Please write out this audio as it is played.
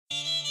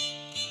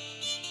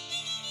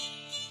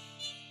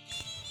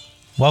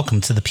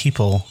Welcome to the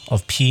people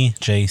of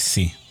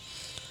PJC,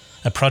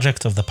 a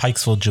project of the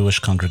Pikesville Jewish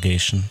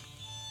Congregation.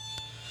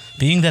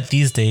 Being that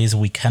these days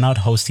we cannot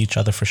host each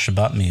other for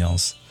Shabbat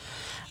meals,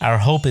 our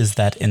hope is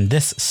that in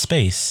this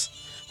space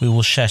we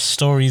will share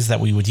stories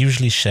that we would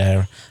usually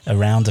share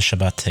around the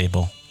Shabbat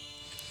table,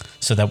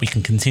 so that we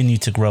can continue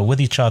to grow with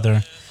each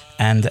other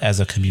and as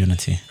a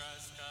community.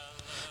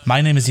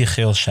 My name is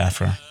Yechiel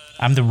Schaffer.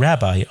 I'm the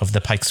rabbi of the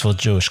Pikesville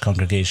Jewish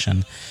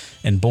Congregation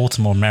in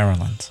Baltimore,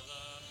 Maryland.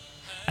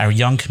 Our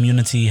young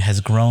community has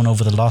grown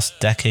over the last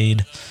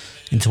decade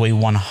into a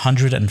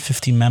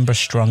 150-member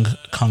strong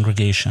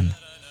congregation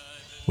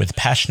with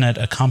passionate,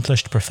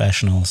 accomplished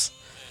professionals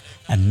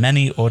and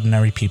many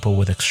ordinary people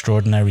with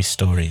extraordinary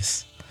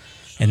stories.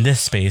 In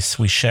this space,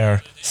 we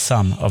share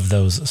some of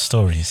those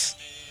stories.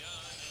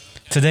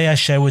 Today, I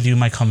share with you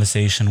my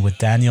conversation with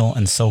Daniel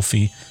and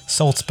Sophie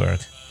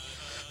Salzberg,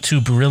 two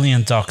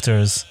brilliant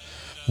doctors,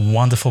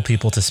 wonderful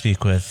people to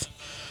speak with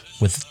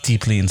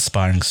deeply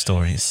inspiring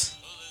stories.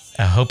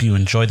 I hope you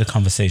enjoyed the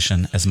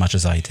conversation as much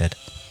as I did.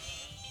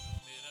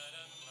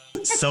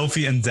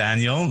 Sophie and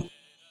Daniel,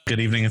 good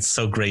evening. It's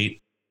so great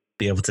to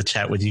be able to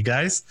chat with you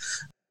guys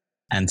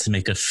and to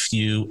make a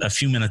few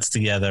minutes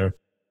together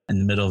in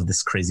the middle of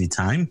this crazy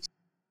time.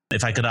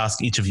 If I could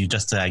ask each of you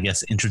just to,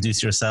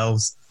 introduce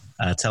yourselves,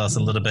 tell us a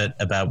little bit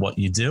about what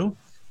you do,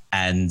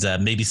 and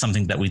maybe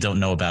something that we don't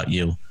know about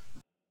you.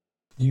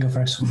 You go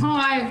first. Oh,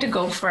 I have to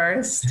go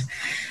first.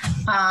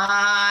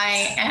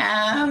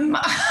 I'm a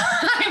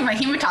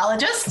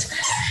hematologist.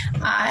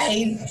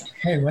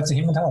 Hey, what's a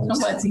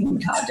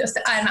hematologist?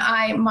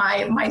 And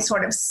my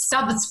sort of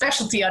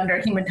subspecialty under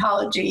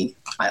hematology,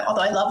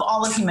 although I love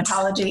all of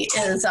hematology,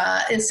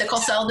 is sickle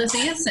cell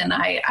disease, and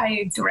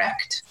I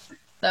direct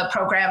the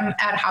program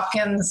at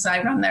Hopkins.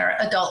 I run their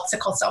adult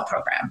sickle cell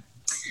program.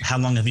 How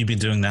long have you been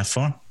doing that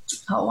for?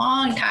 A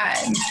long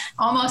time,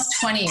 almost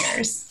 20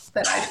 years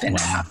that I've been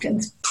at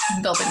Hopkins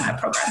building my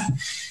program.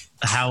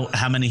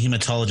 How many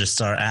hematologists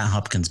are at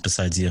Hopkins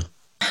besides you?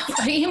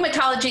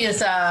 Hematology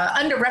is a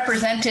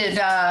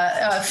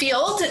underrepresented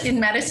field in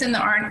medicine.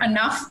 There aren't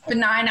enough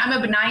benign. I'm a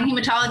benign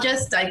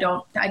hematologist. I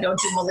don't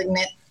do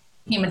malignant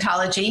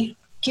hematology.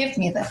 Give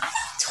me the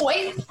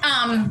toy.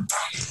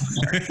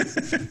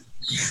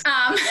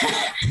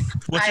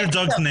 What's your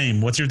dog's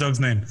name?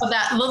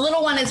 The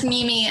little one is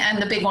Mimi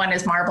and the big one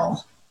is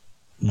Marble.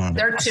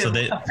 They're two. So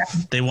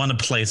they want a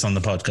place on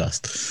the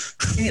podcast.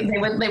 They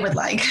would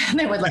like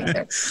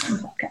their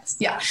podcast.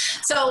 Yeah.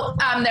 So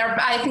there are,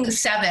 I think,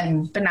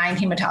 7 benign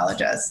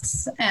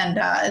hematologists,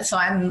 and so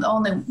I'm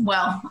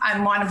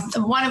I'm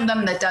one of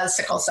them that does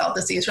sickle cell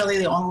disease. Really,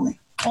 the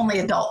only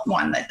adult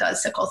one that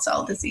does sickle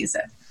cell disease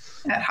at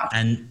Hopkins.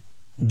 And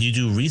you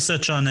do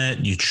research on it.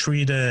 You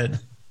treat it.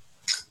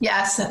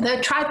 Yes, the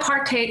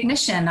tripartite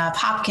mission of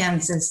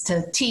Hopkins is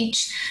to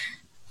teach,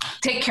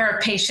 take care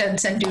of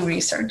patients, and do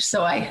research.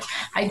 So I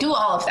do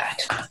all of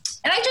that.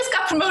 And I just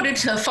got promoted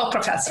to full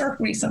professor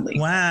recently.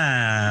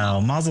 Wow.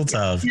 Mazel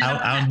tov.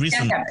 How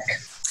recent?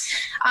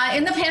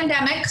 In the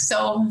pandemic.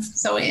 So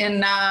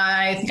in,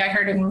 I think I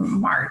heard in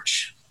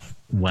March.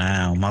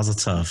 Wow. Mazel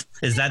tov.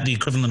 Is that the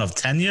equivalent of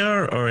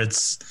tenure, or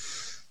it's?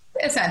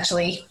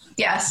 Essentially,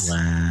 yes.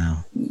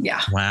 Wow.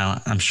 Yeah.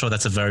 Wow. I'm sure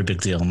that's a very big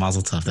deal.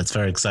 Mazel tov. That's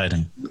very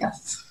exciting.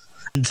 Yes.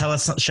 And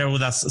share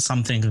with us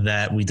something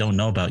that we don't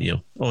know about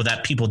you, or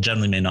that people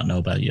generally may not know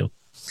about you.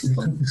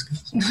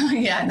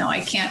 Yeah, no, I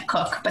can't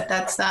cook, but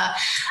that's,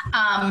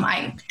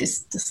 I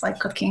just like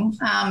cooking.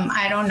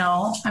 I don't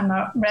know. I'm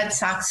a Red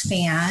Sox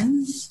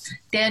fan.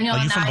 Daniel.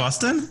 Are you from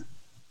Boston?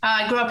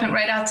 I grew up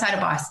right outside of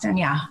Boston.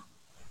 Yeah.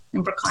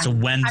 In Brookline. So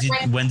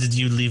when did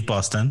you leave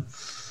Boston?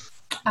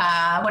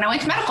 When I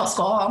went to medical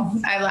school,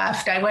 I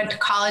left. I went to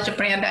college at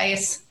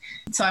Brandeis.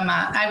 So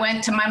I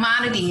went to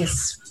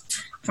Maimonides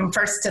from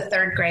 1st to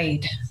 3rd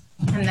grade.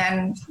 And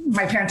then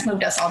my parents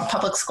moved us all to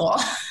public school.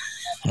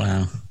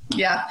 Wow.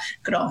 Yeah.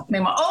 Good old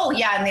Mimo. Oh,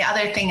 yeah. And the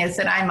other thing is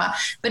that I'm a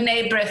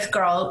B'nai B'rith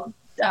girl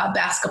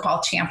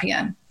basketball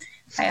champion.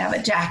 I have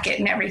a jacket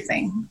and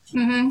everything.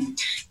 Mm-hmm.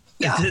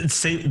 Yeah.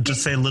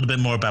 Just say a little bit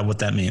more about what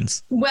that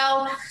means.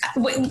 Well,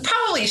 we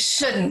probably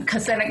shouldn't,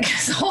 because then it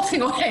gives the whole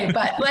thing away.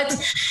 But let's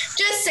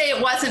just say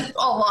it wasn't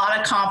a lot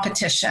of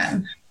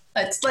competition.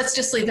 Let's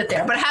just leave it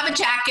there. But I have a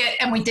jacket,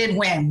 and we did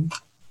win.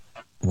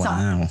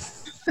 Wow.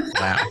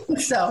 Wow.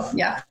 So,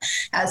 yeah,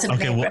 as a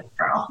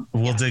girl.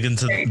 We'll dig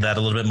into that a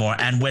little bit more.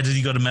 And where did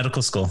you go to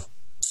medical school?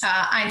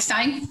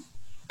 Einstein.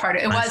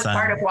 It was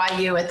part of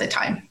YU at the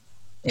time.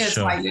 It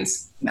was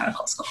YU's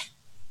medical school.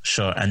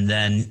 Sure. And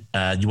then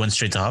you went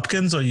straight to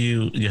Hopkins, or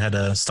you had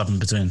a stop in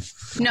between?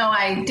 No,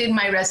 I did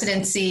my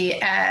residency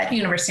at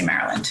University of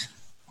Maryland.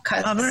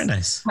 Oh, very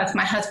nice. Because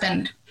my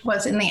husband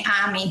was in the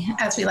Army,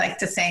 as we like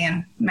to say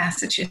in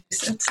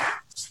Massachusetts.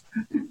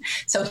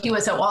 So he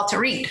was at Walter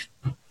Reed.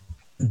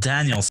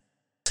 Daniel,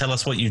 tell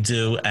us what you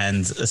do,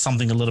 and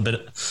something a little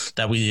bit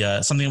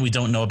that something we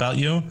don't know about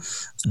you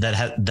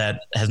that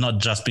has not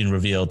just been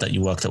revealed, that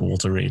you worked at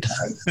Walter Reed.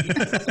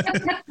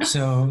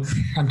 So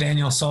I'm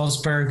Daniel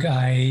Salzberg.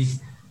 I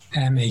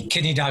am a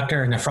kidney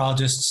doctor, a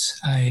nephrologist.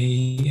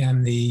 I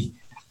am the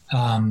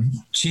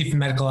chief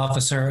medical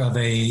officer of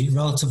a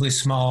relatively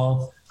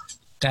small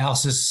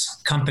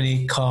dialysis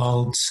company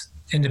called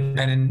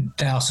Independent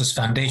Dialysis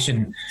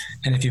Foundation.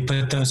 And if you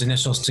put those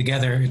initials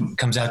together, it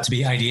comes out to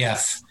be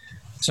IDF.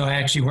 So I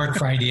actually work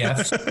for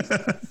IDF.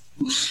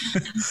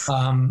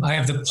 I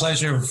have the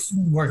pleasure of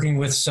working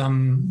with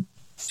some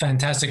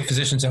fantastic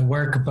physicians at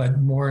work, but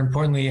more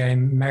importantly,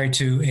 I'm married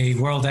to a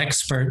world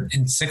expert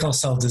in sickle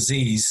cell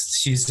disease.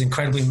 She's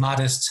incredibly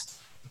modest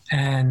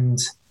and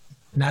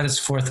not as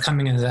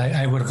forthcoming as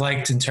I would have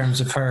liked in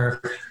terms of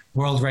her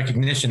world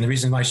recognition. The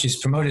reason why she's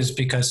promoted is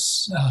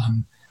because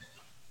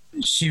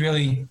she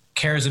really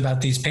cares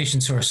about these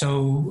patients who are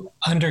so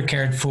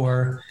undercared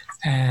for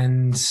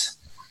and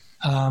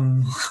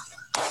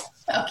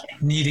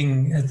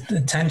needing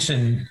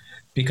attention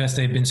because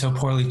they've been so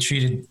poorly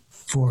treated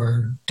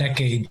for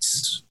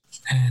decades.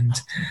 And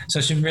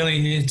so she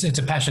really, it's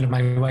a passion of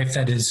my wife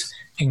that is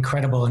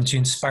incredible, and she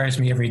inspires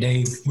me every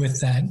day with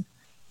that.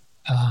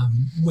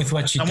 With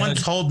what she does. Someone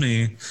told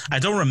me, I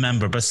don't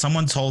remember, but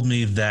someone told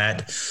me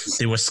that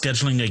they were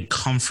scheduling a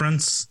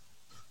conference,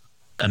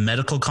 a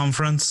medical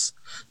conference,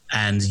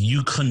 and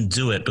you couldn't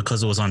do it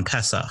because it was on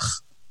Pesach,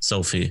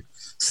 Sophie.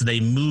 So they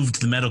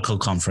moved the medical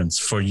conference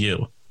for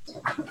you.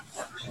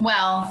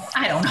 Well,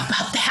 I don't know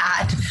about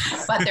that,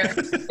 but there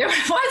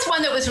was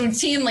one that was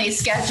routinely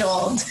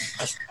scheduled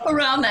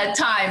around that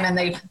time, and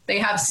they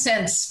have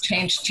since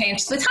changed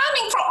the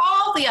timing for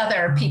all the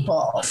other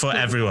people. For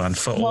everyone,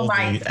 for all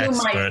the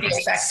expert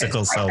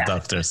sickle cell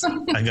doctors.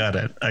 I got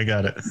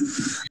it.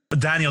 But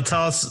Daniel,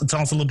 tell us a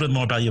little bit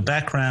more about your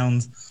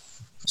background.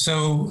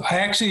 So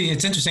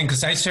it's interesting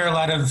because I share a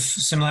lot of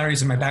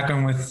similarities in my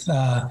background with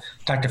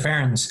Dr.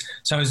 Farron's.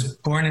 So I was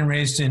born and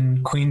raised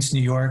in Queens,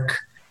 New York.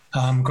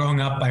 Growing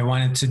up, I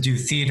wanted to do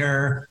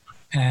theater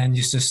and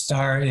used to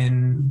star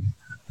in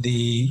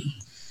the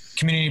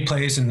community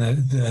plays and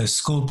the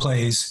school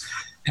plays.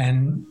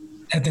 And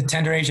at the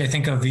tender age, I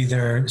think of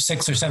either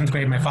 6th or 7th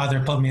grade, my father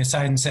pulled me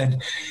aside and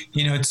said,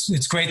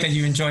 it's great that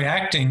you enjoy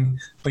acting,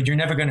 but you're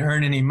never going to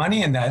earn any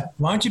money in that.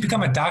 Why don't you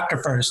become a doctor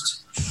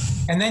first?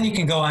 And then you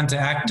can go on to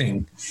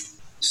acting.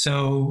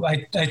 So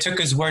I took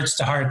his words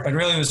to heart, but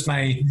really it was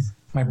my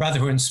brother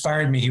who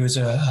inspired me. He was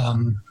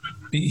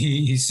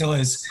he still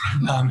is.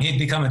 He'd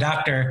become a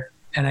doctor,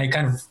 and I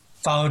kind of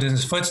followed in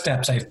his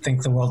footsteps, I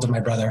think, the world of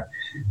my brother.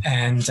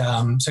 And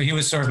so he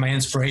was sort of my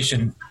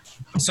inspiration.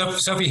 So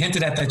Sophie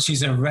hinted at that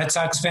she's a Red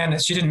Sox fan.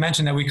 She didn't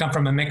mention that we come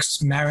from a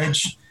mixed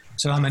marriage.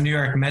 So I'm a New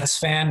York Mets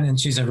fan, and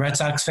she's a Red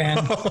Sox fan.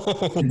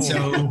 And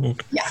so,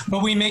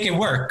 but we make it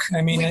work.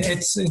 I mean,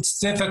 it's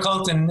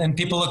difficult, and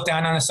people look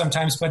down on us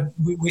sometimes, but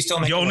we still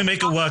make it work. You only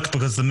make it work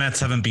because the Mets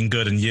haven't been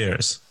good in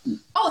years.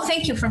 Oh,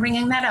 thank you for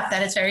bringing that up.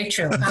 That is very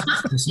true.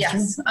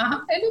 Yes,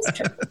 it is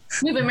true.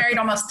 We've been married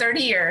almost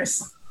 30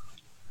 years.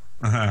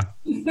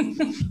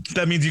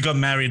 That means you got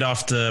married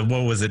after,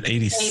 what was it,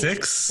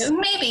 86?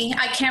 Maybe.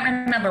 I can't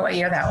remember what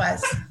year that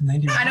was.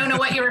 91. I don't know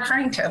what you're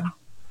referring to.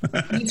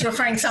 He's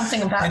referring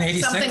something about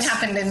something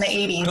happened in the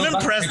 80s. I'm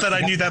impressed that I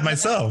knew that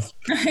myself.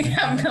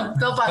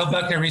 Bill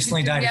Buckner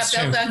recently died.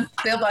 Yeah,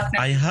 Bill Buckner.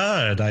 I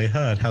heard.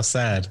 How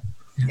sad.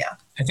 Yeah.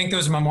 I think there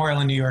was a memorial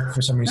in New York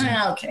for some reason.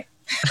 Okay.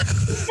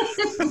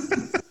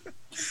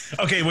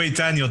 Okay, wait,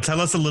 Daniel,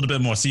 tell us a little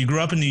bit more. So you grew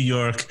up in New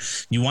York.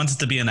 You wanted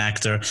to be an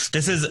actor.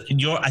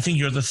 I think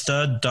you're the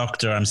third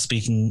doctor I'm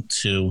speaking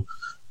to,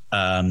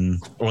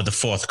 or the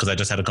fourth, because I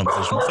just had a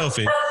conversation with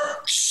Sophie.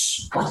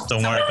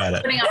 Don't worry about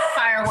it. Putting up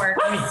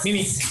fireworks.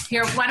 Mimi.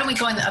 Here, why don't we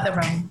go in the other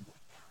room?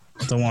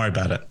 Don't worry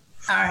about it.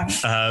 All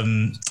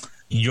right.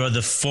 You're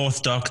the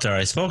fourth doctor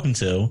I've spoken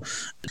to.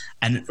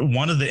 And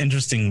one of the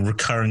interesting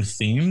recurring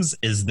themes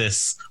is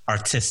this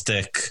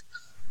artistic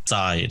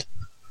side.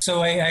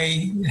 So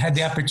I had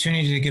the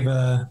opportunity to give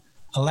a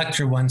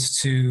lecture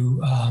once to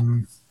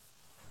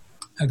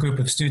a group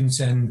of students,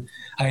 and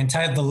I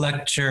entitled the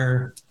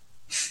lecture,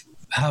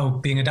 how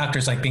being a doctor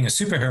is like being a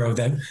superhero,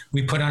 that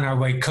we put on our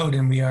white coat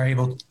and we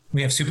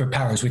have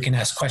superpowers. We can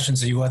ask questions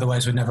that you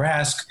otherwise would never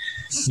ask.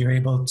 You're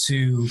able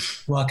to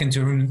walk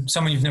into a room,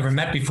 someone you've never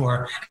met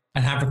before,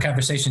 and have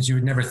conversations you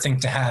would never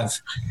think to have.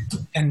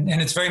 And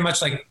it's very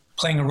much like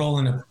playing a role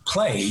in a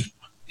play,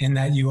 in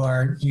that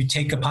you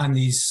take upon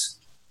these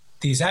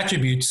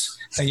attributes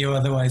that you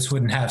otherwise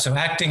wouldn't have. So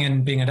acting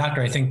and being a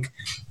doctor, I think,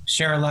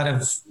 share a lot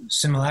of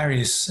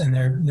similarities, and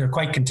they're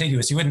quite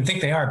contiguous. You wouldn't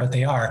think they are, but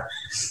they are.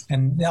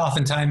 And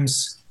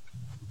oftentimes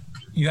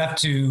you have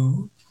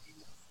to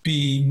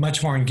be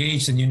much more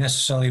engaged than you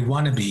necessarily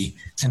want to be.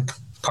 And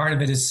part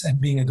of it is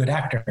being a good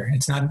actor.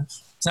 It's not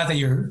that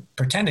you're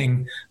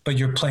pretending, but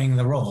you're playing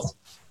the role.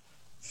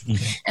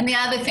 And the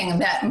other thing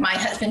that my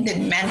husband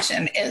didn't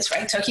mention is,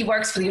 right, so he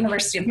works for the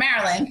University of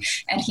Maryland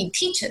and he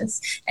teaches,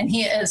 and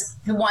he is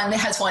the one that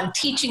has won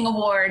teaching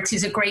awards.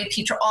 He's a great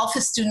teacher. All of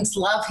his students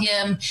love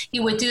him. He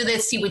would do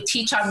this. He would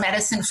teach on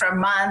medicine for a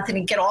month, and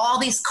he'd get all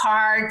these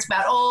cards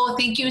about, oh,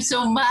 thank you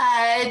so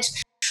much.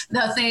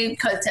 The thing,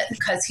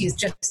 because he's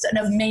just an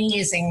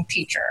amazing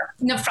teacher.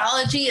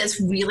 Nephrology is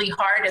really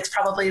hard. It's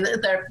probably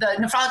the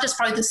nephrologist is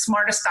probably the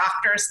smartest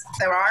doctors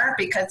there are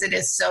because it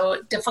is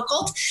so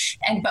difficult.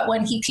 But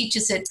when he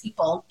teaches it,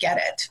 people get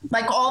it.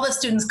 Like all the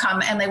students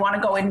come and they want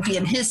to go and be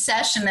in his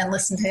session and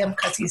listen to him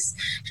because he's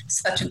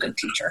such a good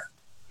teacher.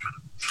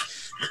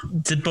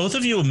 Did both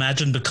of you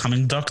imagine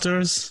becoming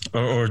doctors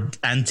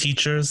and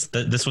teachers?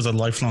 That this was a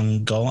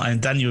lifelong goal? And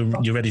Dan, you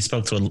already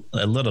spoke to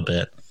a little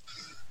bit.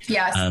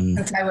 Yes,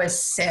 since I was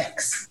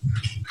 6.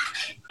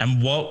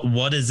 And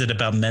what is it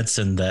about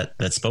medicine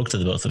that spoke to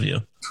the both of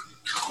you?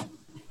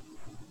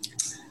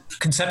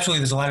 Conceptually,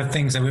 there's a lot of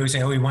things that we always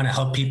say, we want to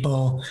help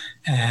people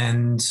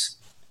and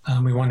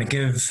we want to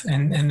give.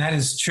 And that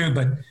is true,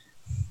 but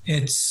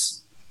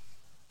it's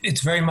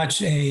very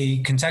much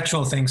a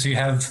contextual thing. So you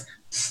have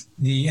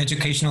the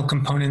educational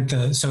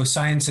component, so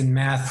science and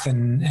math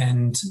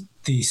and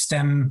the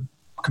STEM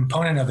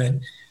component of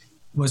it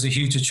was a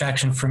huge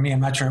attraction for me. I'm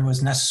not sure it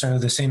was necessarily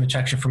the same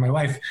attraction for my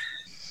wife,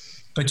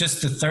 but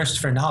just the thirst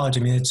for knowledge.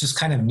 I mean, it's just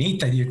kind of neat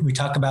that we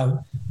talk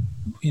about,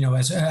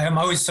 as I'm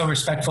always so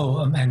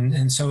respectful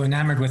and so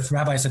enamored with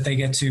rabbis that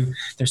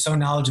they're so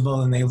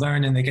knowledgeable and they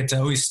learn and they get to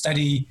always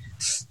study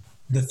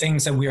the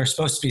things that we are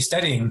supposed to be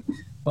studying.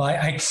 Well,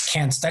 I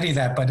can't study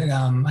that, but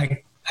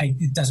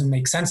it doesn't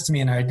make sense to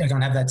me, and I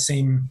don't have that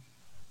same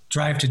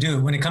drive to do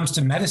it. When it comes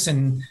to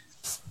medicine,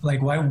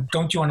 like, why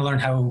don't you want to learn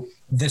how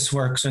this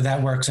works or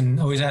that works, and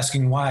always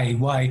asking why?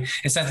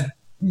 It's that,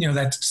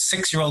 that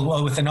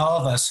 6-year-old within all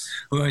of us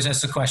who always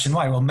asks the question,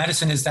 why? Well,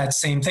 medicine is that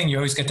same thing. You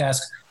always get to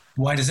ask,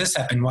 why does this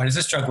happen? Why does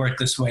this drug work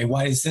this way?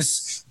 Why is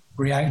this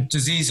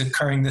disease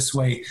occurring this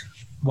way?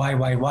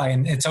 Why?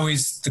 And it's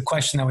always the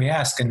question that we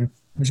ask, and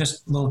we're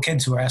just little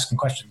kids who are asking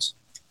questions.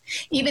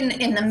 Even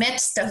in the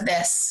midst of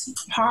this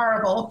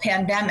horrible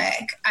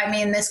pandemic, I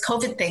mean, this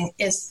COVID thing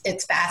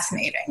it's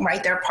fascinating,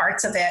 right? There are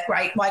parts of it,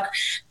 right? Like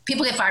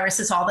people get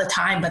viruses all the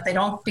time, but they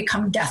don't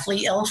become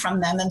deathly ill from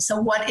them. And so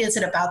what is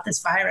it about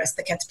this virus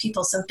that gets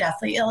people so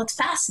deathly ill? It's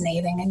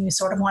fascinating. And you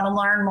sort of want to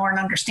learn more and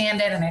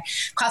understand it. And it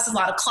causes a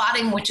lot of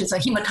clotting, which is a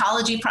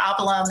hematology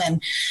problem.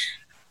 And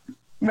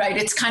right,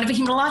 it's kind of a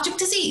hematologic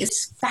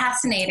disease.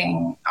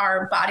 Fascinating,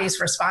 our body's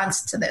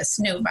response to this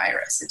new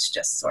virus. It's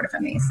just sort of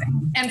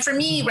amazing. And for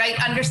me, right,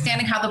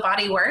 understanding how the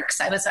body works,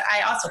 I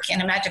also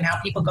can't imagine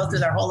how people go through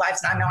their whole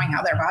lives not knowing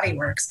how their body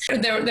works.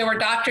 There were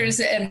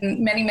doctors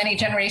in many, many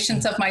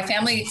generations of my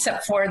family,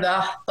 except for the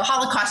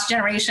Holocaust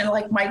generation.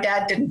 Like my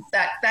dad didn't,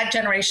 that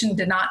generation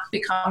did not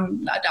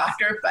become a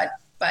doctor, but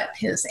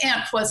his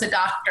aunt was a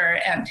doctor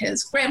and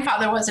his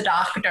grandfather was a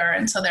doctor.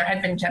 And so there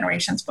had been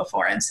generations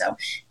before. And so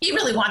he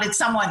really wanted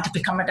someone to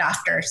become a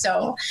doctor.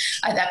 So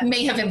that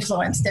may have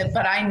influenced it,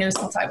 but I knew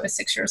since I was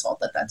 6 years old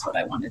that that's what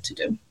I wanted to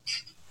do.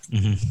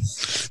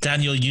 Mm-hmm.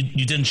 Daniel,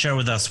 you didn't share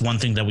with us one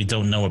thing that we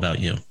don't know about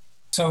you.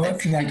 So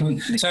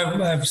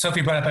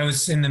Sophie brought up, I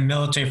was in the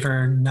military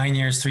for 9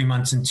 years, 3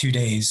 months, and 2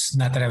 days.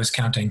 Not that I was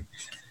counting.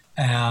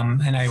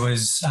 And I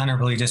was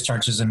honorably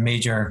discharged as a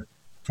major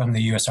from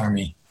the U.S.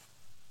 Army.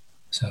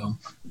 So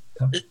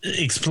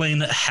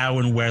explain how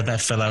and where that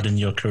fell out in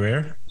your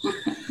career.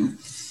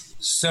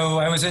 So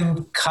I was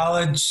in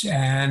college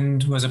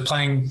and was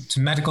applying to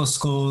medical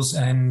schools.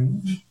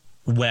 And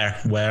where?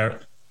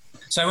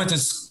 So I went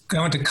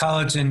to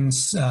college in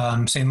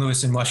St.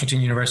 Louis, in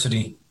Washington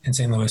University in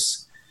St.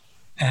 Louis.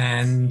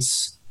 And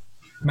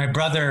my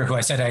brother, who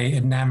I said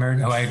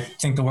who I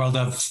think the world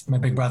of, my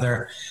big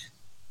brother,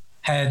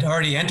 had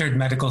already entered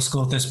medical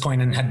school at this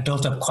point and had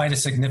built up quite a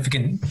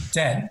significant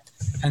debt.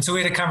 And so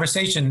we had a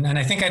conversation, and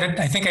I think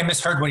I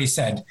misheard what he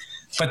said.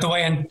 But the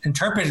way I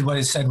interpreted what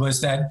he said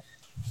was that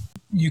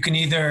you can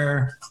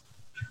either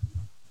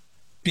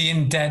be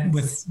in debt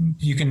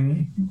you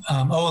can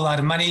owe a lot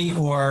of money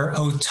or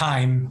owe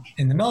time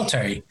in the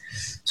military.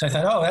 So I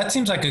thought, that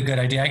seems like a good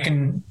idea. I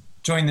can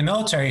join the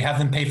military, have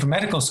them pay for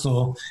medical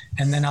school,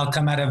 and then I'll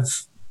come out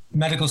of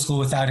medical school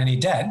without any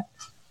debt.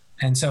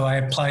 And so I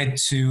applied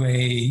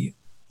to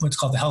what's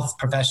called the Health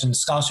Professions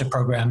Scholarship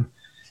Program,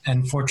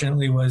 and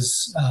fortunately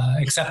was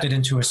accepted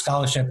into a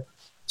scholarship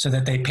so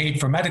that they paid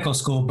for medical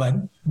school, but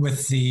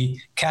with the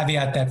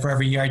caveat that for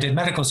every year I did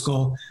medical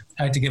school,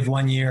 I had to give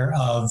 1 year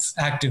of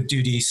active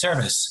duty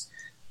service.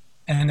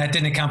 And that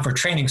didn't account for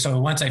training. So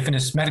once I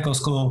finished medical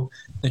school,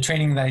 the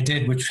training that I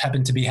did, which had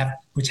to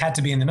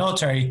be in the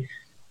military,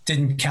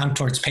 didn't count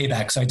towards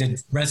payback. So I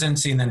did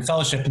residency and then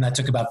fellowship, and that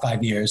took about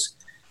 5 years.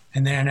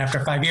 And then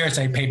after 5 years,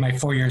 I paid my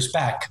 4 years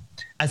back.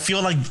 I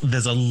feel like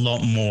there's a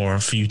lot more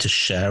for you to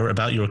share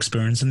about your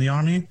experience in the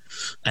Army.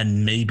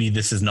 And maybe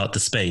this is not the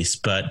space,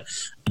 but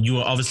you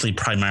were obviously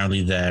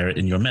primarily there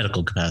in your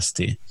medical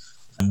capacity.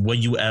 Were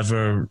you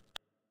ever,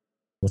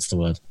 what's the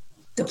word?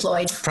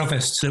 Deployed.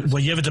 Provost. Were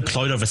you ever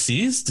deployed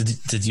overseas?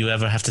 Did you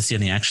ever have to see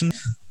any action?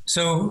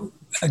 So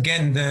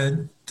again,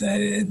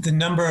 the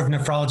number of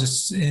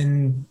nephrologists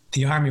in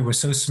the Army was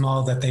so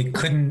small that they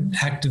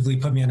couldn't actively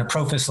put me on a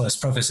PROFIS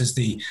list. PROFIS is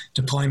the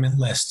deployment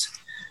list.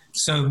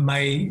 So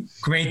my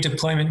great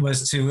deployment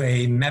was to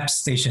a MEPS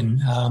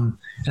station. And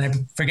I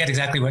forget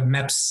exactly what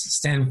MEPS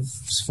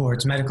stands for.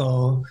 It's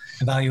medical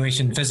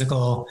evaluation,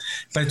 physical,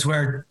 but it's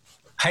where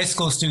high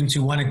school students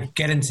who want to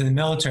get into the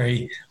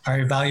military are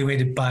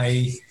evaluated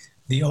by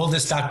the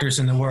oldest doctors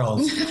in the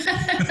world.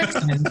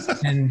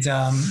 and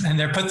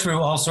they're put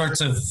through all sorts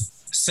of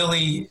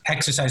silly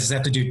exercises. They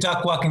have to do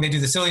duck walking. They do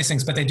the silliest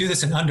things, but they do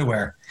this in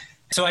underwear.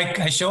 So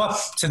I show up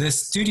to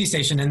this duty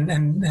station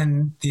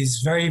and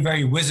these very,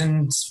 very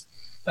wizened,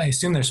 I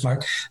assume they're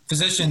smart,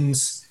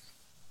 physicians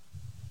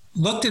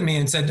looked at me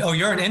and said, "Oh,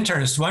 you're an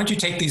internist. Why don't you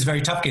take these very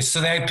tough cases?"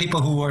 So they had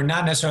people who were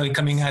not necessarily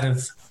coming out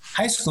of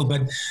high school,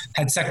 but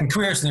had second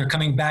careers, and they're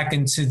coming back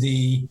into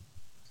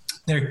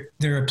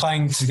they're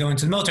applying to go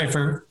into the military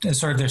for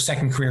sort of their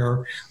second career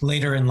or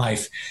later in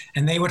life.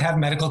 And they would have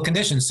medical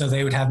conditions. So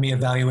they would have me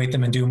evaluate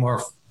them and do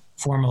more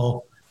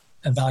formal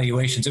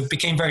evaluations. It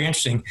became very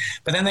interesting.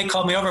 But then they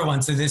called me over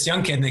once to this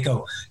young kid and they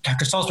go,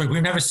 "Dr. Salzberg,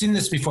 we've never seen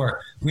this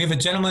before. We have a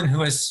gentleman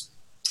who has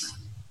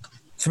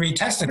 3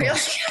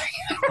 testicles."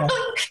 Really?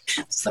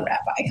 It's the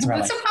rabbi. It's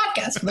a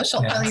podcast.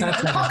 She'll tell you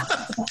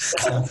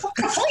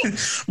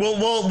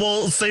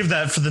We'll save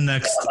that for the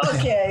next.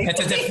 Okay.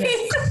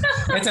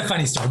 It's a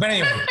funny story. But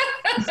anyway,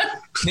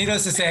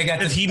 needless to say, I got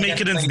Did he make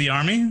it into the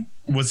Army?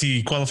 Was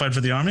he qualified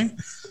for the Army?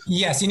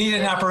 Yes, he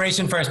needed an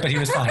operation first, but he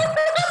was fine.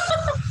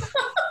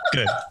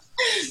 Good.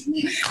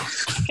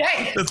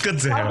 Okay. That's good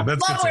to hear.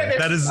 That's good to hear.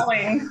 That is,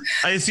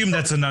 I assume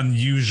that's an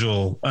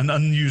unusual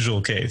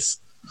case.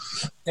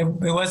 It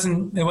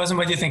wasn't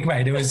what you think,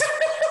 right? It was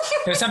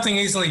something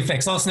easily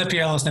fixed. A little snip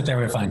here, a little snip there,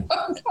 we're fine.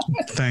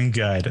 Thank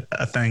God.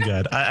 Thank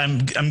God.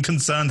 I'm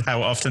concerned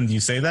how often you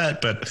say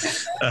that, but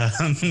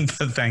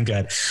thank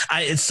God.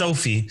 It's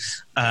Sophie.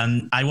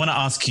 I want to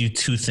ask you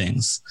 2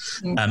 things.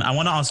 I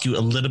want to ask you a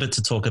little bit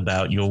to talk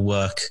about your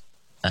work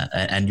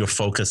and your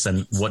focus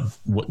and what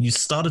you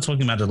started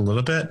talking about it a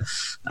little bit.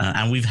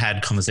 And we've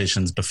had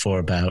conversations before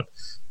about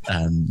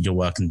your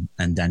work,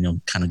 and Daniel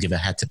kind of give a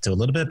hat tip to a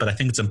little bit, but I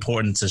think it's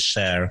important to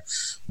share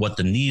what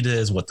the need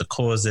is, what the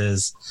cause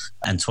is,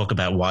 and talk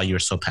about why you're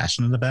so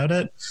passionate about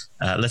it.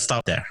 Let's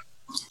start there.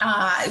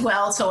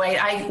 So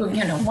I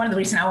one of the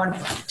reasons I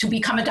wanted to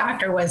become a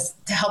doctor was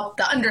to help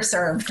the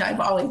underserved.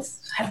 I've always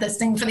had this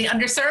thing for the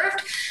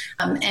underserved,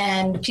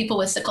 and people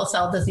with sickle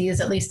cell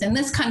disease, at least in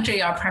this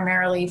country, are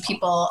primarily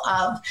people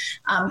of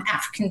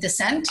African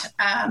descent.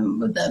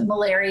 The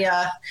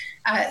malaria,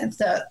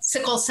 the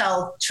sickle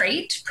cell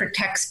trait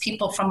protects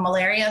people from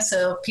malaria.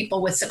 So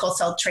people with sickle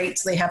cell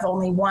traits, they have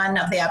only one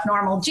of the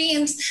abnormal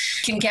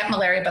genes, can get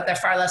malaria, but they're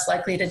far less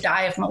likely to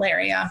die of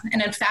malaria.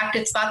 And in fact,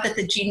 it's thought that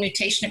the gene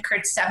mutation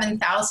occurred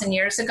 7,000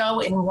 years ago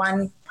in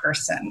one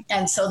person.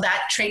 And so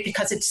that trait,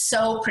 because it's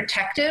so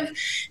protective,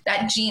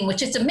 that gene,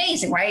 which is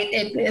amazing, right?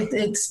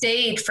 It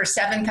stayed for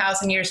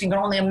 7,000 years. You can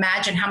only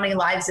imagine how many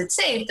lives it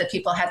saved that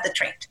people had the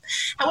trait.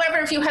 However,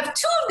 if you have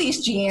 2 of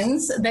these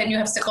genes, then you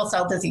have sickle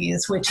cell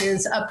disease, which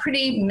is a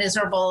pretty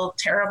miserable,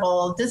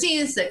 terrible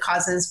disease that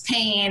causes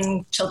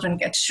pain. Children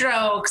get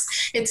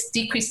strokes. It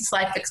decreases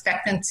life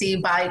expectancy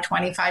by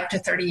 25 to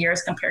 30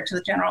 years compared to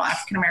the general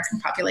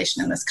African-American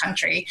population in this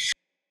country.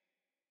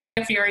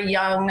 If you're a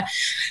young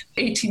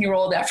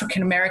 18-year-old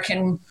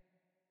African-American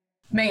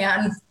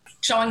man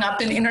showing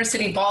up in inner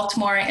city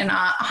Baltimore in a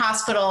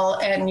hospital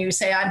and you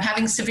say, "I'm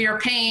having severe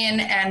pain,"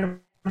 and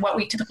what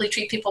we typically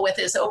treat people with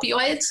is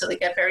opioids, so they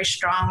get very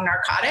strong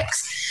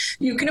narcotics.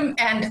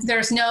 And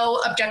there's no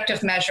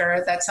objective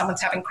measure that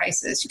someone's having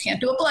crisis. You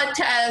can't do a blood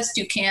test.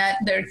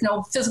 There's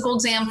no physical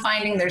exam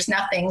finding. There's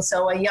nothing.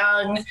 So a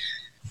young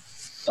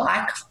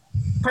Black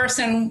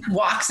person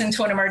walks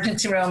into an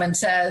emergency room and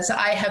says,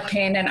 "I have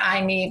pain and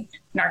I need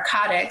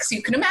narcotics."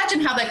 You can imagine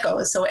how that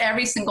goes. So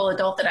every single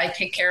adult that I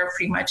take care of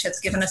pretty much has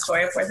given a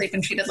story of where they've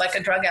been treated like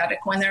a drug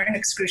addict when they're in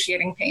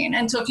excruciating pain.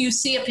 And so if you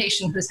see a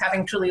patient who's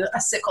having truly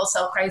a sickle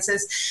cell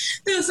crisis,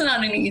 this is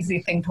not an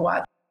easy thing to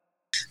watch.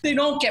 They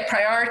don't get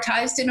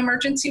prioritized in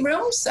emergency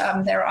rooms.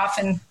 They're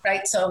often,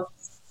 right, so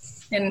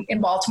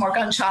in Baltimore,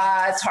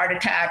 gunshots, heart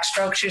attacks,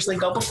 strokes usually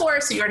go before.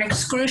 So you're in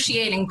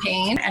excruciating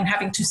pain and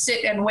having to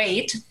sit and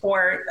wait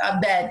for a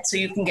bed so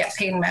you can get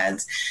pain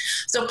meds.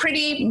 So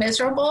pretty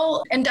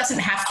miserable, and doesn't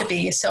have to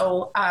be.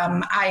 So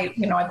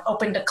I've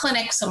opened a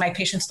clinic so my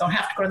patients don't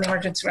have to go to the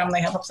emergency room.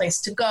 They have a place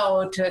to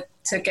go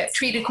to get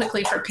treated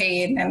quickly for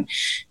pain. And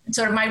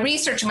sort of my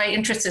research, my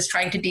interest is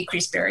trying to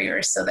decrease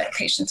barriers so that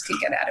patients can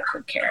get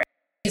adequate care.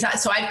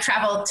 So I've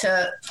traveled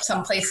to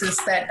some places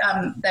that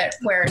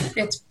where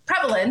it's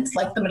prevalent,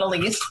 like the Middle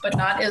East, but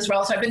not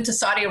Israel. So I've been to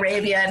Saudi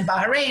Arabia and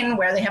Bahrain,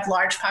 where they have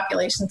large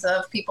populations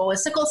of people with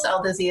sickle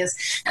cell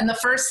disease. And the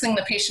first thing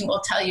the patient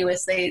will tell you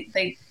is they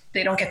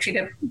don't get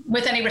treated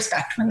with any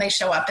respect when they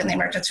show up in the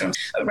emergency room,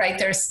 right?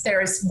 There's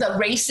the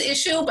race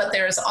issue, but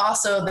there's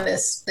also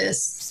this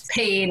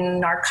pain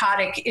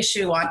narcotic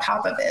issue on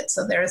top of it.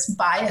 So there's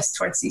bias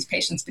towards these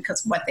patients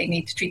because of what they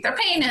need to treat their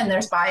pain, and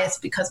there's bias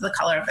because of the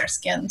color of their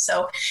skin.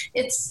 So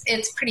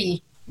it's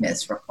pretty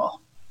miserable,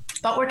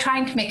 but we're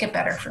trying to make it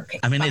better for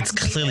patients. I mean, it's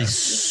clearly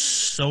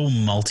so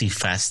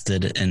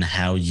multifaceted in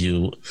how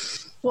you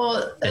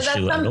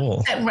issue at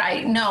all.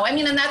 Right. No, I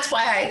mean, and that's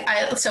why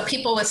so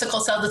people with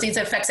sickle cell disease,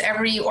 it affects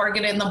every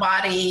organ in the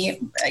body.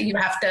 You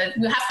have to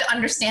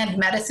understand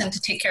medicine to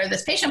take care of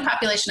this patient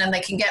population, and they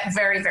can get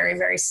very, very,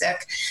 very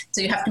sick.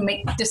 So you have to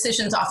make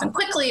decisions often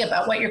quickly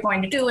about what you're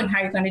going to do and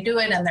how you're going to do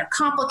it. And they're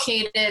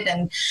complicated.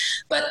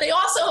 But they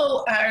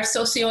also are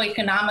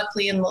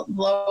socioeconomically in the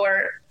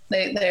lower.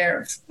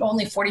 They're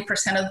only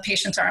 40% of the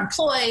patients are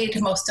employed.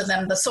 Most of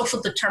them, the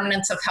social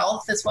determinants of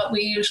health is what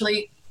we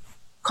usually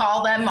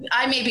call them.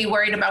 I may be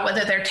worried about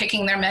whether they're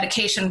taking their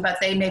medication, but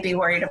they may be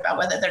worried about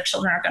whether their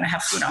children are going to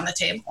have food on the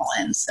table.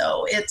 And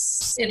so it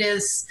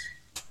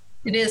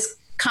is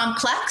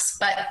complex,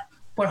 but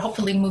we're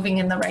hopefully moving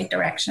in the right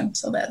direction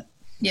so that,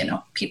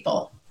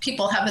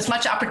 people have as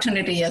much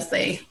opportunity as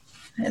they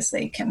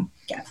can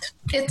get.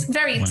 It's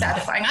very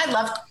satisfying. I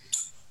love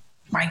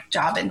my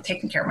job and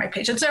taking care of my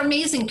patients. They're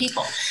amazing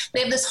people.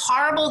 They have this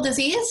horrible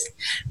disease,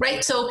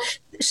 right? So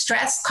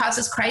stress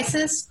causes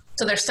crisis.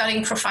 So they're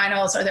studying for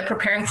finals, or they're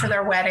preparing for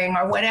their wedding,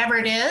 or whatever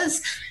it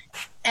is,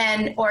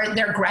 or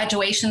their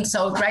graduation.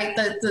 So, right,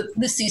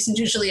 this season's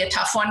usually a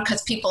tough one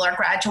because people are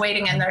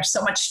graduating and there's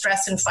so much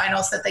stress in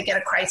finals that they get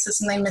a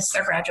crisis and they miss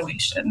their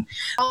graduation.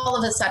 All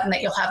of a sudden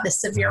that you'll have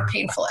this severe,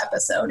 painful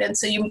episode. And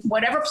so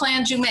whatever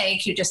plans you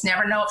make, you just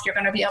never know if you're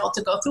going to be able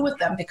to go through with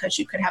them because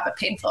you could have a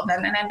painful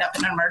event and end up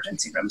in an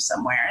emergency room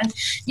somewhere. And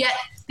yet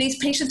these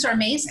patients are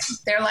amazing.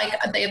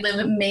 They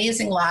live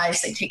amazing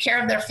lives. They take care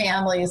of their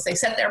families. They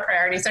set their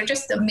priorities. They're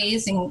just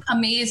amazing,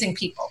 amazing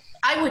people.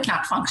 I would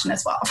not function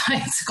as well if I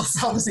had sickle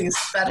cell disease.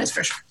 That is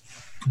for sure.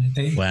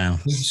 Wow.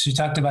 She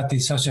talked about the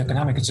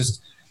socioeconomic. It's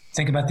just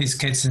think about these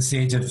kids since the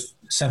age of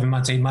 7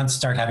 months, 8 months,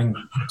 start having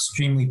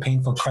extremely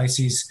painful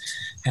crises,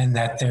 and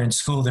that they're in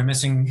school. They're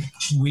missing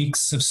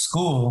weeks of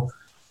school.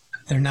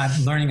 They're not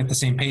learning at the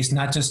same pace,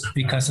 not just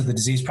because of the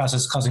disease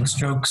process causing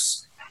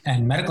strokes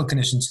and medical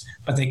conditions,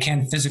 but they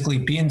can't physically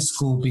be in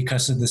school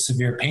because of the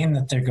severe pain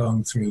that they're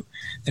going through.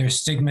 They're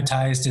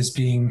stigmatized as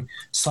being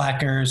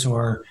slackers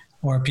or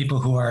people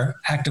who are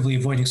actively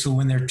avoiding school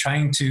when they're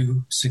trying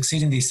to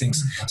succeed in these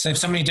things. So they have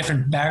so many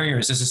different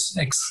barriers. This is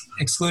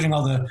excluding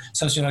all the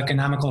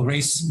socioeconomical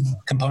race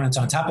components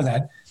on top of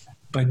that.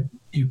 But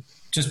you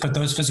just put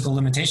those physical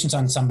limitations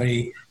on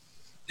somebody,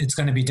 it's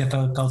going to be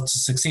difficult to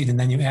succeed. And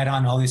then you add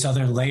on all these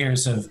other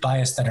layers of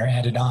bias that are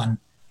added on.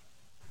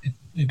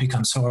 It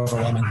becomes so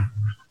overwhelming.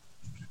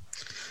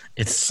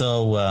 It's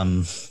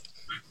so...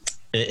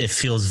 It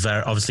feels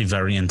obviously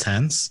very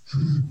intense,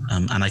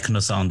 and I can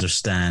also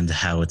understand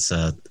how it's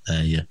a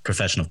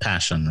profession of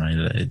passion,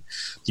 right?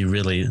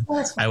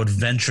 I would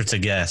venture to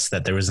guess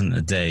that there isn't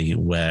a day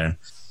where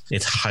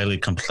it's highly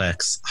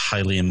complex,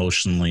 highly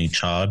emotionally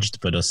charged,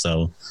 but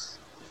also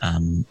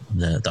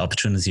the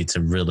opportunity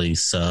to really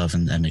serve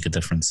and make a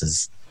difference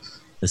is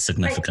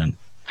significant.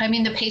 Right. I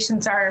mean, the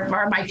patients are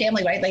my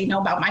family, right? They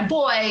know about my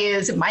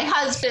boys and my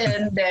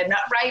husband, and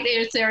right,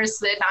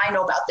 and I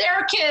know about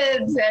their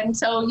kids, and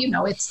so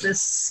it's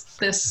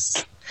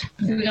this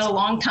a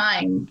long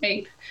time,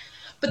 right?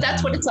 But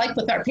that's what it's like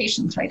with our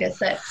patients, right? Is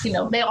that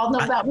they all know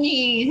about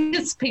me.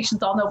 His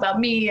patients all know about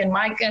me and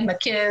Mike and the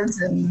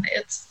kids, and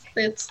it's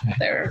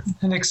they're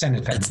an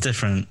extended family. It's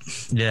different,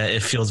 yeah.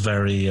 It feels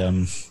very.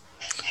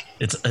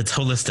 It's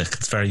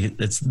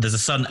holistic. There's a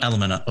certain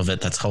element of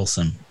it that's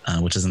wholesome,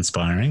 which is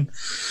inspiring.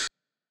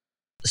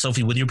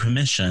 Sophie, with your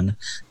permission,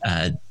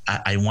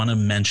 I want to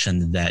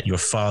mention that your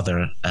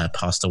father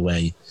passed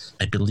away,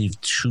 I believe,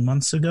 2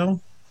 months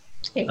ago,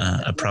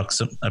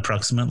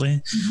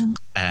 approximately. Mm-hmm.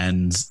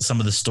 And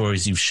some of the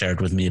stories you've shared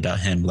with me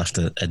about him left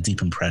a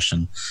deep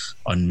impression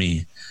on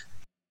me.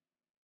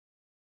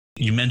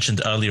 You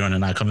mentioned earlier on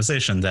in our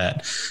conversation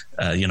that,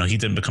 he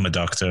didn't become a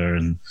doctor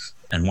and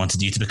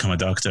wanted you to become a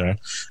doctor.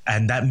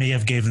 And that may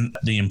have given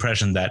the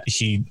impression that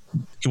he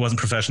wasn't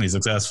professionally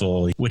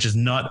successful, which is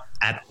not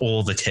at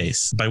all the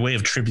case. By way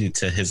of tribute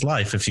to his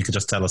life, if you could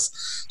just tell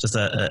us just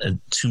a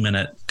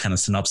 2-minute kind of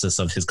synopsis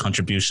of his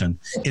contribution,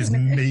 his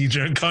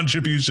major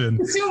contribution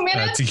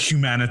to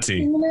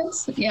humanity. 2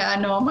 minutes? Yeah,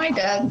 no, my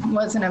dad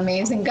was an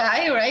amazing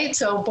guy, right?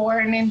 So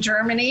born in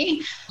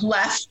Germany,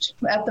 left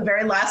at the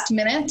very last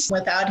minute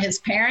without his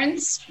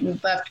parents,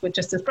 left with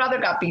just his brother,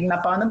 got beaten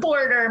up on the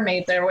border,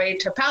 made their way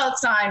to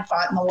Palestine,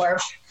 fought in the War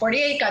of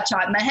 48, got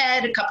shot in the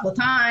head a couple of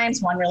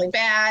times, one really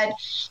bad,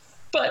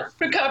 but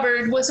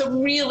recovered, was a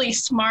really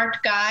smart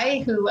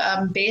guy who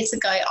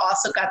basically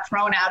also got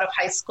thrown out of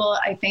high school,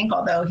 I think,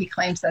 although he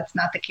claims that's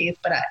not the case,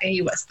 but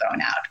he was thrown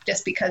out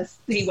just because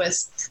he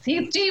was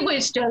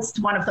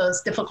just one of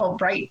those difficult,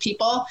 bright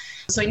people.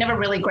 So he never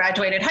really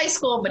graduated high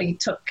school, but he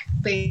took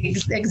the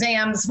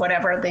exams,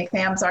 whatever the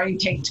exams are you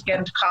take to get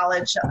into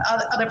college.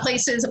 Other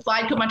places,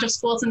 applied to a bunch of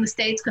schools in the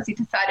States because he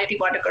decided he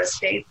wanted to go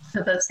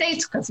to the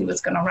States because he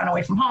was going to run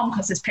away from home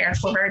because his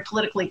parents were very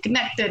politically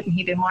connected and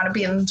he didn't want to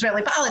be in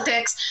Israeli politics.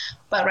 politics.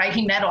 But right,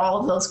 he met all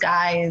of those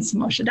guys,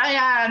 Moshe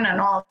Dayan, and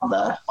all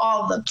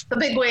the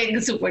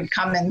bigwigs who would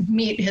come and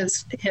meet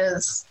his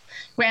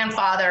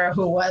grandfather,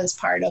 who was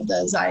part of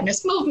the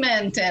Zionist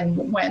movement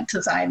and went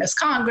to Zionist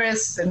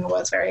Congress and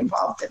was very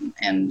involved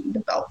in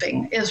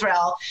developing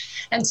Israel.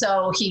 And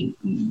so he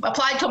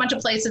applied to a bunch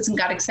of places and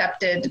got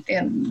accepted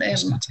in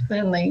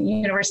the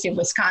University of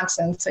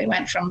Wisconsin. So he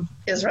went from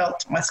Israel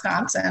to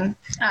Wisconsin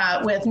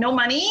with no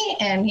money.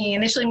 And he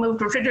initially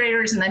moved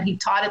refrigerators, and then he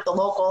taught at the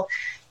local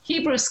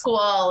Hebrew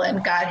school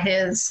and got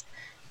his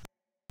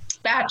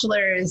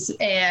bachelor's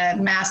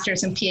and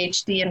master's and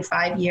PhD in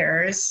 5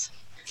 years.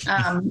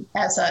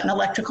 As an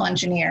electrical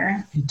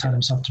engineer. He taught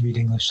himself to read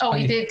English. Oh,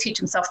 he did teach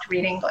himself to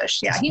read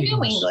English. Yeah, he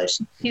knew English.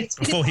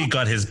 Before he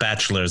got his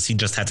bachelor's, he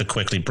just had to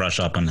quickly brush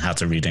up on how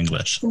to read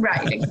English.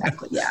 Right,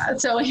 exactly. Yeah.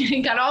 So he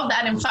got all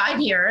that in 5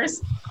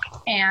 years.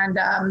 And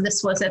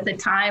this was at the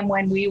time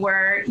when we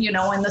were, in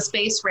the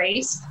space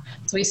race.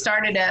 So we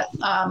started at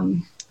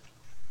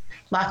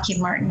Lockheed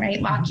Martin, right?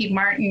 Lockheed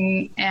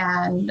Martin,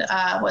 and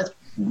was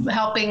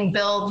helping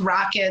build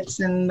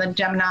rockets in the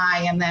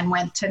Gemini, and then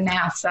went to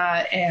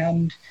NASA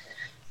and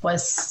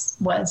was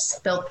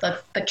built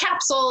the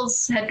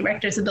capsules, had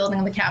directors of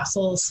building the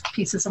capsules,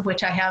 pieces of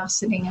which I have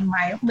sitting in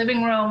my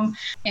living room.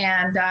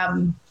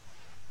 And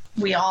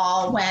we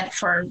all went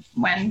for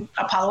when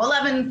Apollo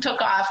 11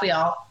 took off. We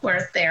all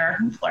were there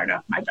in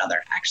Florida. My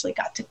brother actually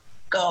got to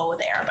go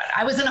there, but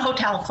I was in a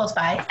hotel close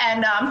by.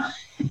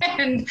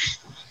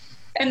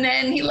 And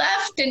then he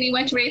left and he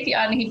went to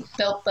Raytheon. He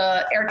built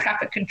the air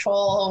traffic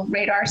control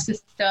radar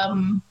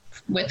system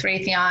with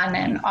Raytheon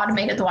and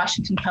automated the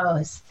Washington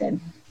Post. And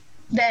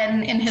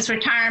then in his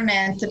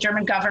retirement, the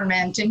German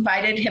government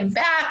invited him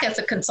back as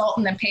a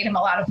consultant and paid him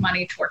a lot of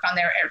money to work on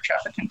their air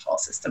traffic control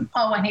system.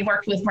 Oh, and he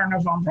worked with Werner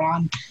von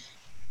Braun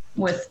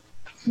with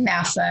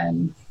NASA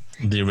and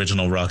the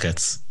original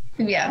rockets.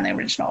 Yeah, and the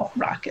original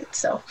rockets.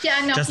 So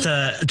yeah, no.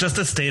 Just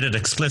to state it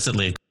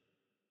explicitly,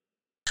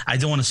 I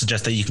don't want to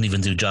suggest that you can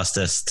even do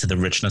justice to the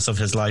richness of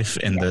his life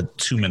in the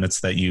 2 minutes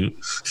that you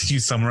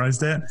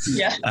summarized it.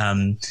 Yeah.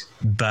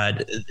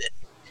 But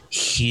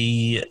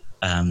he,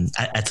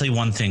 I tell you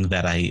one thing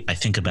that I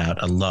think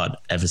about a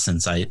lot ever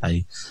since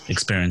I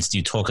experienced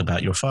you talk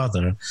about your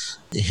father.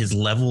 His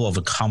level of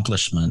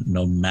accomplishment,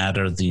 no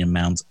matter the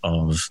amount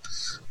of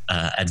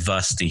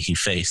adversity he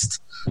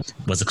faced,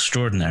 was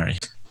extraordinary.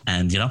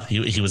 And,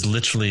 he was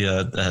literally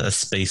a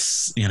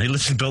space, he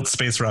literally built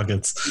space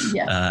rockets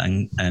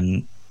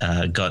and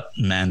got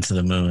man to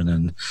the moon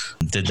and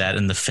did that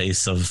in the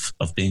face of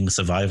being a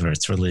survivor.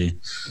 It's really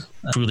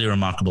a truly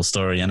remarkable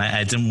story. And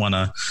I didn't want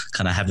to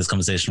kind of have this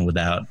conversation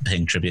without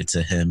paying tribute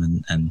to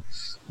him and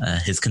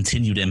his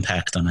continued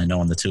impact on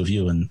the two of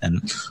you and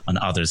on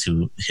others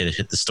who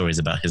hit the stories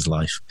about his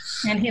life.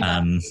 And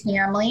his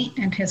family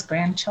and his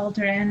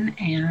grandchildren.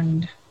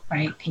 And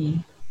right, he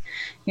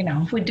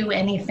would do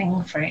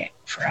anything for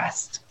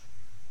us.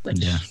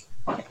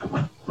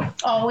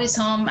 Always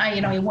home.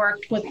 He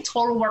worked with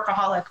total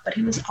workaholic, but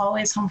he was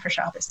always home for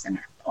Shabbos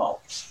dinner.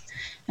 Always.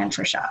 And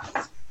for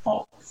Shabbos.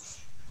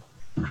 Always.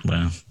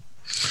 Wow.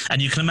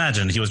 And you can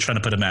imagine he was trying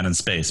to put a man in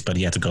space, but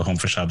he had to go home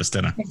for Shabbos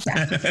dinner.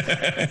 Exactly.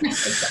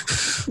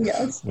 Exactly.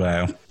 Yes.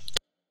 Wow.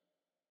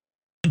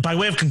 By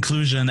way of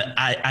conclusion,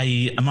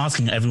 I am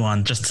asking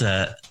everyone just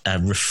to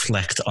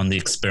reflect on the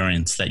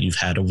experience that you've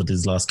had over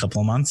these last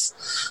couple of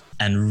months,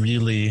 and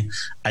really,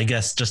 I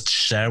guess, just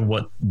share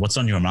what's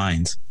on your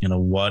mind.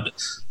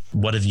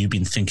 What have you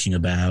been thinking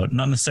about?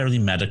 Not necessarily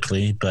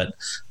medically, but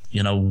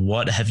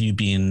what have you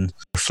been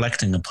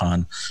reflecting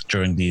upon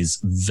during these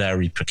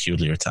very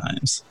peculiar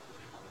times?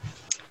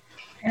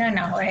 I don't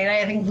know, right?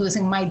 I think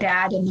losing my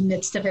dad in the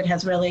midst of it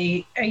has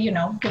really,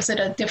 gives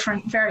it a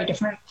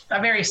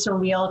very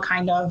surreal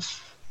kind of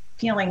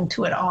feeling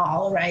to it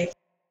all, right?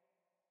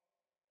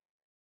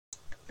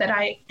 That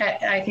I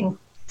think,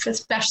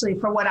 especially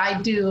for what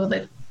I do,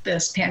 that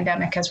this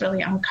pandemic has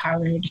really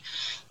uncovered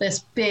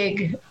this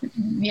big,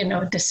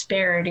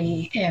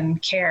 disparity in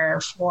care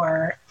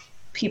for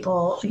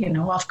people,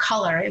 of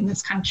color in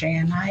this country.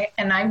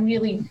 And I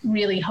really,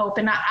 really hope,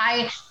 and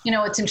I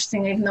it's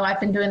interesting, even though I've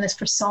been doing this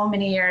for so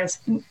many years,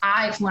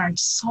 I've learned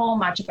so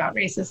much about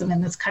racism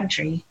in this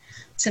country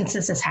since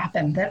this has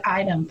happened that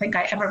I don't think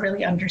I ever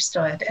really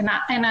understood. And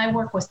I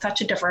work with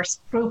such a diverse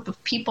group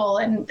of people.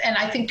 And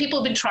I think people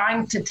have been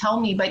trying to tell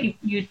me, but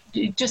you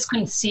just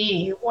couldn't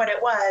see what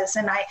it was.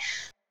 And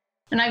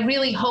I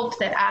really hope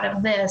that out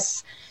of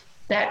this,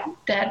 that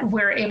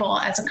we're able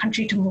as a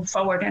country to move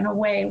forward in a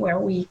way where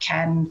we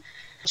can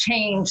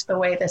change the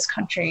way this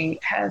country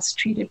has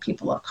treated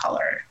people of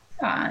color,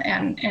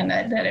 and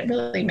that it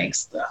really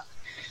makes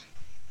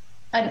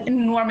an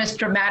enormous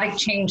dramatic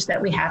change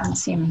that we haven't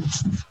seen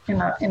in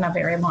a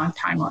very long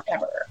time or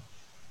ever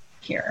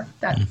here.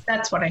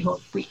 That's what I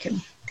hope we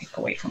can take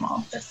away from all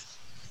of this.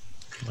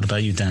 What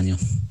about you, Daniel?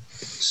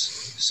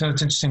 So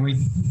it's interesting.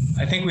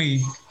 I think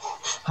we,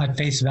 at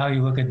face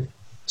value, look at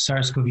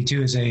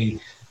SARS-CoV-2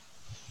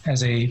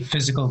 as a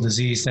physical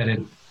disease that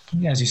it,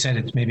 as you said,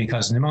 it maybe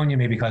causes pneumonia,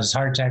 maybe causes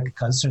heart attack,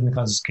 certainly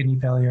causes kidney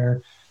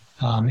failure.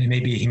 It may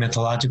be a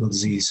hematological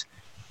disease,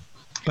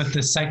 but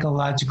the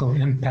psychological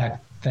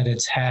impact that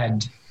it's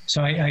had.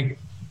 So I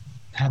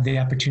have the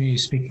opportunity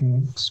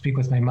to speak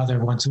with my mother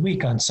once a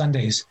week on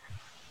Sundays,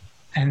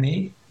 and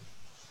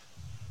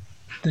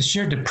the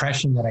sheer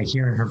depression that I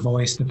hear in her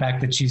voice, the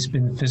fact that she's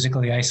been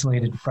physically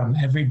isolated from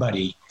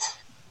everybody,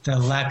 the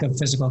lack of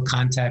physical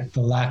contact,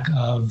 the lack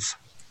of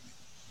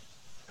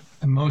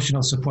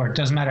emotional support.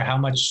 Doesn't matter how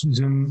much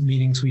Zoom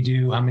meetings we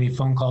do, how many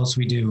phone calls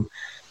we do.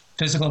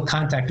 Physical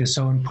contact is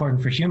so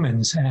important for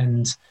humans.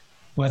 And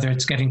whether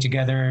it's getting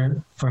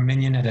together for a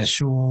minyan at a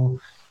shul,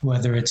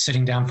 whether it's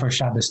sitting down for a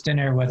Shabbos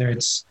dinner, whether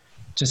it's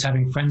just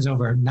having friends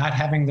over, not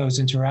having those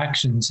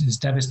interactions is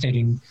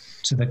devastating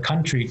to the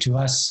country, to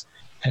us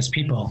as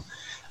people.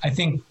 I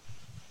think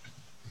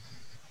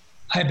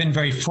I've been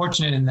very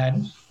fortunate in that,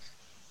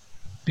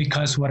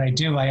 because what I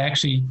do, I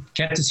actually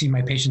get to see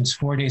my patients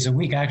 4 days a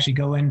week. I actually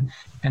go in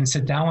and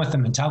sit down with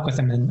them and talk with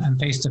them, and I'm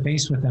face to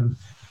face with them.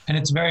 And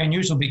it's very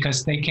unusual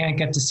because they can't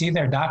get to see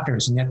their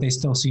doctors, and yet they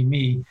still see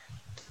me.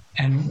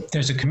 And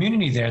there's a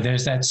community there.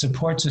 There's that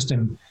support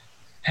system.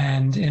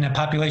 And in a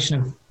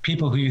population of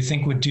people who you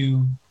think would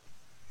do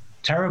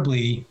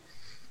terribly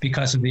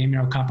because of the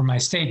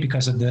immunocompromised state,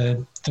 because of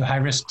the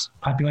high-risk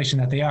population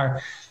that they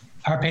are,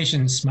 our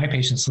patients, my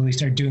patients at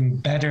least, are doing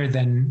better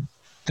than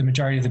the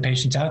majority of the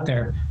patients out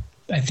there.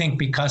 I think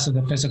because of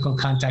the physical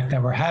contact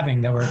that we're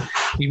having,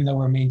 even though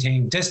we're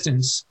maintaining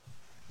distance,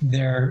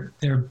 they're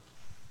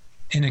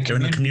in a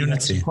community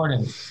that's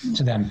supportive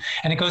to them.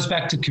 And it goes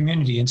back to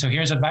community. And so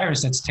here's a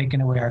virus that's taken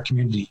away our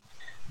community.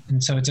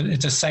 And so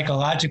it's a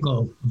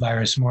psychological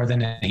virus more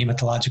than a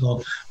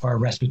hematological or a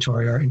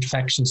respiratory or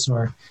infectious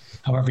or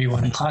however you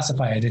want to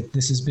classify it.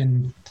 This has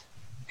been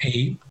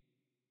a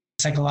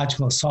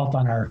psychological assault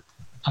on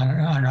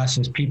us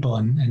as people.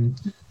 And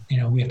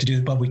we have to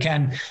do what we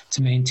can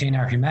to maintain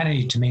our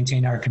humanity, to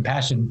maintain our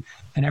compassion.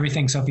 And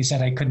everything Sophie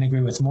said, I couldn't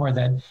agree with more,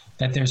 that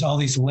there's all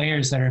these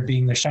layers that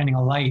they're shining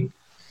a light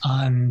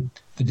on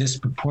the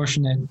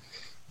disproportionate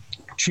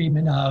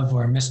treatment of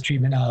or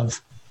mistreatment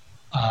of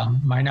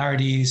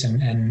minorities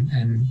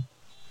and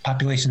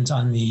populations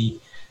on the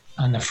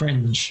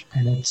fringe.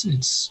 And it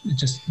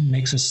just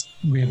makes us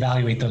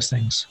reevaluate those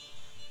things.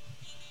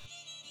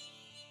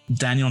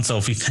 Daniel and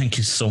Sophie, thank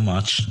you so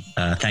much.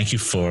 Thank you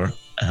for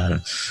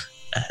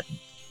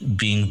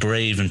being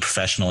brave and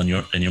professional in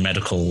your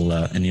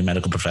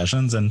medical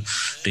professions and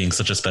being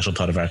such a special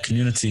part of our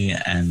community.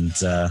 And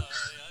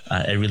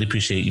I really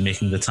appreciate you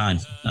making the time.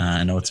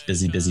 I know it's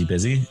busy,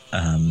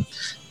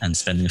 and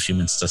spending a few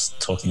minutes just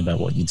talking about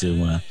what you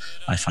do,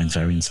 I find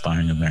very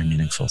inspiring and very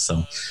meaningful.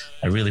 So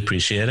I really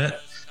appreciate it.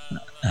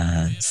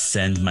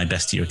 Send my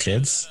best to your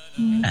kids,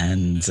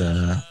 and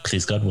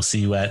please God, we'll see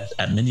you at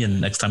Minyan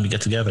next time we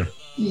get together.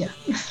 Yeah.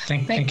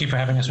 Thank you for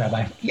having us,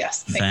 Rabbi.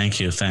 Yes. Thank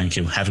you.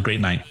 Have a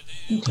great night.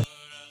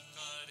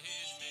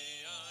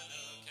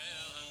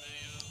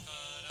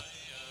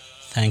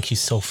 Thank you,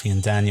 Sophie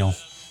and Daniel,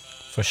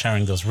 for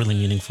sharing those really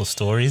meaningful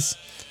stories.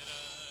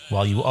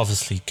 While you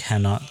obviously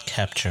cannot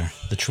capture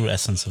the true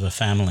essence of a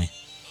family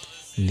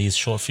in these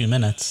short few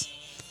minutes,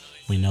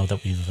 we know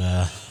that we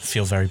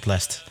feel very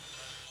blessed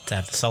to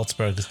have the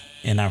Salzberg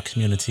in our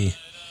community,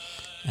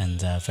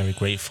 and very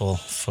grateful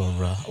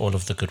for all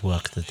of the good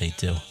work that they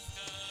do.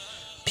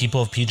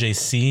 People of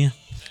PJC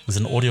is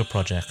an audio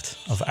project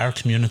of our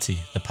community,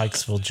 the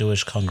Pikesville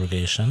Jewish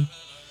Congregation,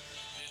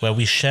 where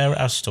we share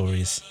our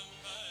stories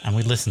and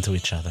we listen to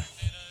each other.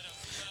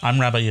 I'm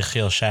Rabbi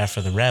Yechiel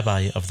Schaffer, the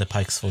rabbi of the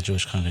Pikesville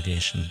Jewish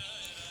Congregation.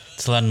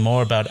 To learn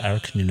more about our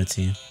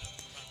community,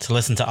 to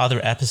listen to other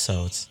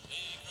episodes,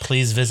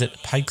 please visit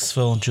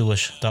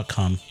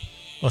pikesvillejewish.com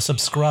or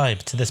subscribe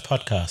to this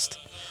podcast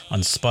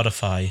on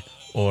Spotify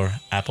or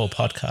Apple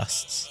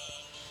Podcasts.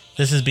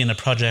 This has been a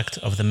project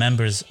of the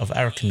members of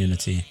our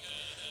community,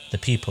 the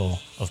people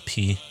of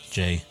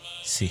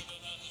PJC.